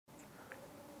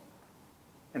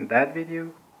In that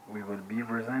video, we will be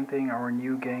presenting our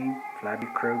new game, Flappy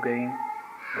Crow game.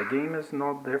 The game is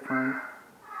not different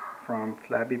from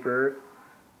Flappy Bird,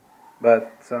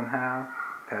 but somehow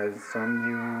has some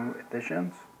new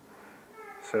additions.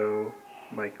 So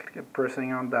by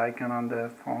pressing on the icon on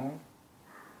the phone,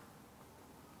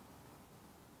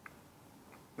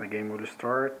 the game will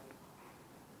start.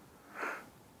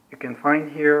 You can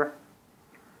find here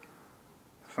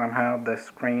somehow the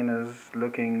screen is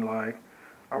looking like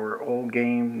our old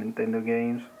game, Nintendo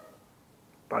games,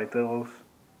 titles.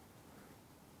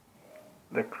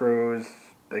 The crow is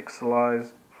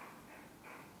pixelized.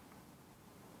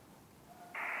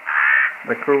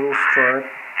 The crow will start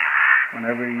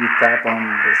whenever you tap on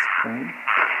the screen.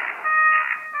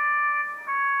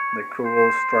 The crow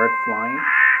will start flying.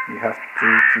 You have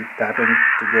to keep tapping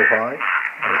to go high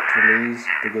or to release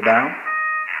to go down.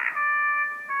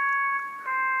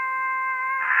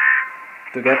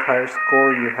 To get higher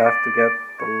score, you have to get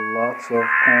lots of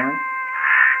coin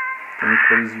to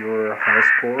increase your high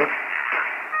score.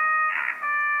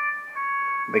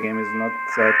 The game is not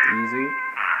that easy.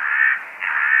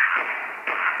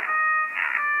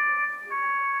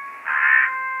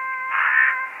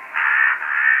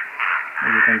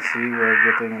 As you can see,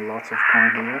 we're getting lots of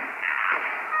coin here.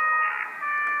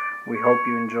 We hope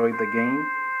you enjoyed the game,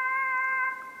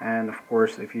 and of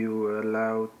course if you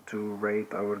allow to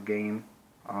rate our game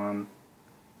on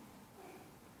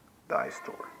the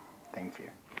iStore. Thank you.